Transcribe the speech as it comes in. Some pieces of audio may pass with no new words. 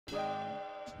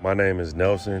My name is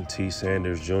Nelson T.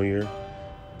 Sanders Jr.,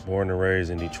 born and raised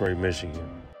in Detroit,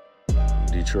 Michigan.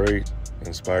 Detroit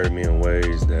inspired me in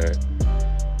ways that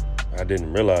I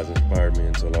didn't realize inspired me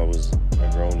until I was a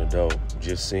grown adult.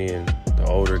 Just seeing the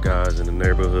older guys in the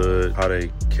neighborhood, how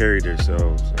they carried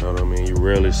themselves, you know what I mean? You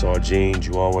rarely saw jeans,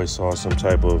 you always saw some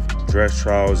type of dress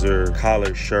trouser,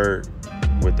 collared shirt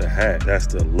with a hat. That's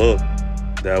the look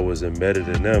that was embedded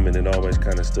in them, and it always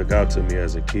kind of stuck out to me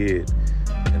as a kid.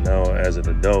 And now as an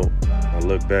adult, I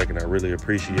look back and I really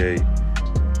appreciate,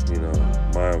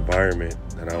 my environment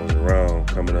that I was around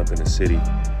coming up in the city,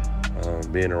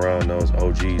 being around those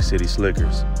OG city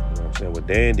slickers. You know what I'm saying? With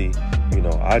Dandy,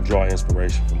 I draw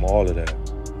inspiration from all of that,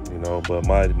 but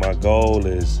my goal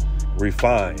is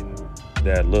refine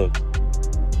that look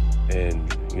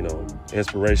and,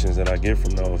 inspirations that I get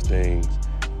from those things,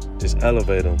 just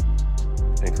elevate them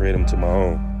and create them to my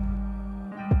own.